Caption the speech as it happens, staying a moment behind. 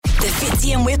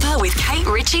Fitzy and Whipper with Kate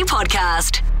Ritchie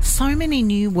podcast. So many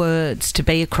new words to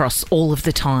be across all of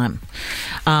the time.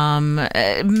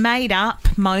 Made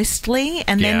up mostly,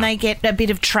 and then they get a bit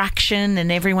of traction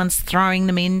and everyone's throwing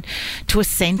them in to a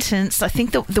sentence. I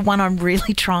think the one I'm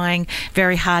really trying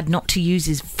very hard not to use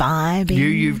is vibing. You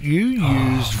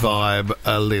use vibe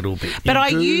a little bit. But I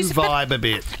use vibe a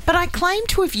bit. But I claim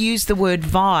to have used the word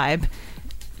vibe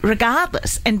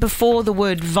regardless, and before the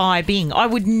word vibing. I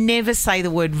would never say the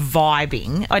word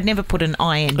vibing. I'd never put an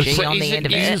ing on the end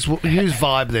of it. Use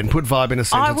vibe then. Put vibe in a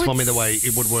sentence for me the way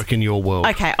it would work in your world.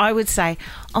 Okay, I would say,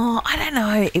 I don't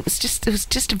know. It was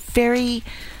just a very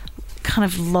kind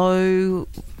of low.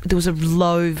 There was a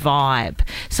low vibe.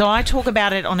 So I talk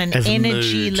about it on an as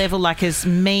energy mood. level, like as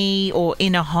me or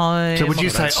in a home. So would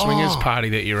you say swingers party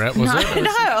that you're at? Was it?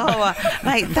 No,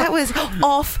 mate, that was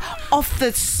off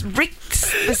the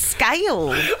scale.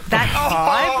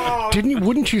 That vibe.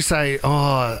 Wouldn't you say, it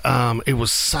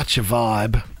was such a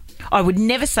vibe? I would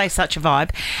never say such a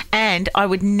vibe, and I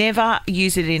would never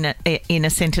use it in a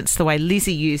sentence the way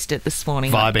Lizzie used it this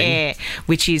morning on Vibing. air,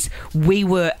 which is we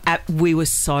were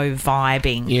so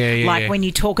vibing. Yeah, like yeah. when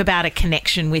you talk about a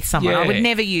connection with someone, I would Yeah.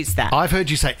 never use that. I've heard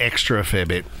you say extra a fair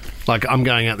bit. Like, I'm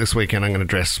going out this weekend, I'm going to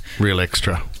dress real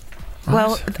extra.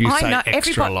 Well, You I say know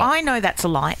extra a lot. I know that's a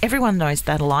lie. Everyone knows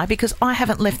that a lie because I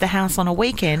haven't left the house on a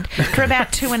weekend for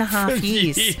about 2.5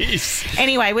 years.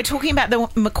 Anyway, we're talking about the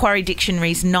Macquarie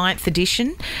Dictionary's 9th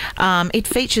edition. It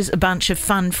features a bunch of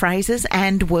fun phrases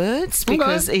and words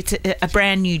because it's a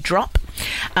brand new drop.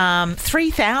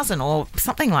 3,000 or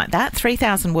something like that.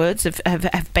 3,000 words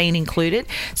have been included.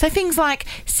 So things like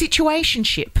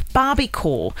situationship,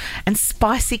 Barbie-core, and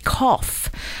spicy cough.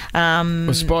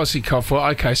 Well, spicy cough. Well,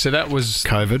 okay, so that was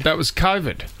COVID. That was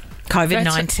COVID.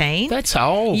 COVID-19. That's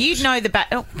old. You'd know the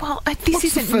this What's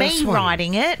isn't the me first one?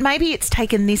 writing it. Maybe it's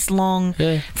taken this long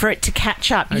for it to catch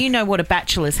up. You know what a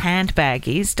bachelor's handbag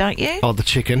is, don't you? Oh, the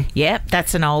chicken. Yep,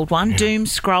 that's an old one. Doom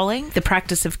scrolling, the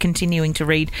practice of continuing to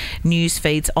read news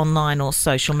feeds online or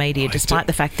social media, despite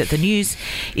the fact that the news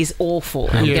is awful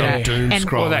and doom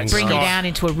scrolling. bring you down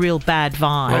into a real bad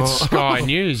vibe. That's Sky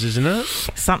News, isn't it?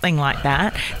 Something like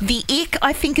that. The ick,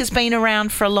 I think, has been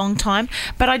around for a long time,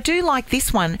 but I do like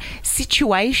this one,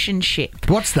 situationship.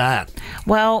 What's that?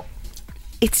 Well,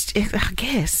 I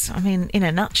guess, in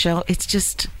a nutshell, it's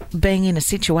just being in a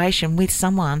situation with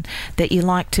someone that you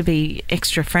like to be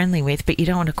extra friendly with, but you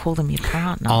don't want to call them your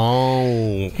partner.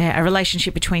 Oh. Yeah, a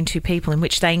relationship between two people in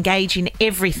which they engage in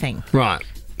everything, Right.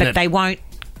 but they won't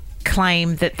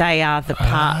claim that they are the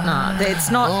partner.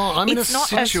 It's not. I'm in it's a not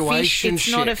situationship.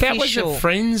 It's not That was official. a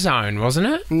friend zone, wasn't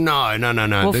it? No.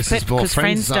 Well, This is more because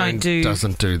friends don't do-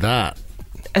 doesn't do that.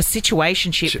 A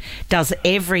situationship does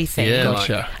everything. Yeah,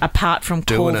 Gotcha. Apart from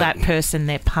call Doing it. that person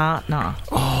their partner.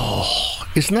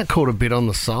 Isn't that called a bit on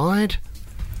the side?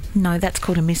 No, that's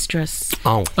called a mistress.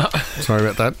 Oh, sorry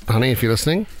about that, honey, if you're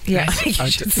listening. Yeah, you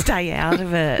should stay out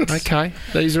of it. Okay.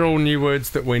 These are all new words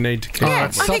that we need to keep Yeah, up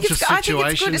it's with. I think it's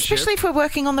situationship. good, especially if we're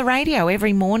working on the radio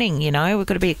every morning, we've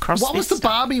got to be across What was the this.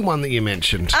 Barbie one that you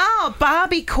mentioned? Oh,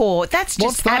 Barbie-core. That's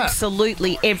What's just that?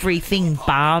 absolutely everything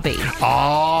Barbie.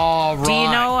 Oh, right. Do you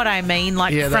know what I mean?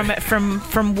 Like Yeah,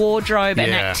 from wardrobe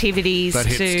and Yeah, activities that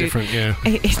hits to different, yeah.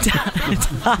 It does.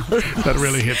 That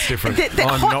really hits different. The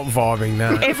I'm hot- not vibing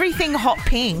that. Everything hot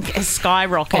pink has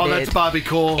skyrocketed. Oh, that's Barbie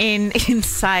core. in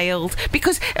sales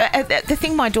because the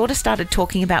thing my daughter started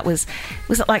talking about was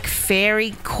it like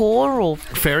fairy core or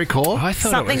Fairy core? I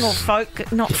thought something it or was,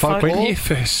 folk, not Folk- folk. when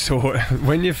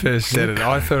you first said it,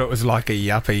 I thought it was like a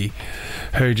yuppie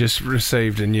who just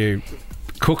received a new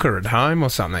cooker at home or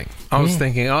something. I was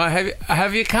thinking,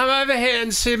 have you come over here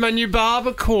and see my new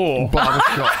barbacore?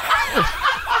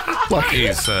 Like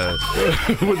he's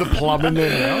with a plum in there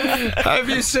now. Have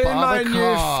you seen my new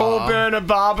Barbacore. 4-burner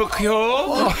barbecue?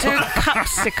 Do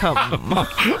capsicum.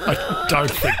 I don't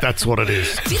think that's what it is.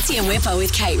 Fitzy and Whipper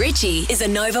with Kate Ritchie is a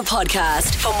Nova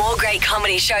podcast. For more great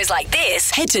comedy shows like this,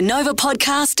 head to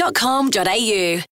novapodcast.com.au.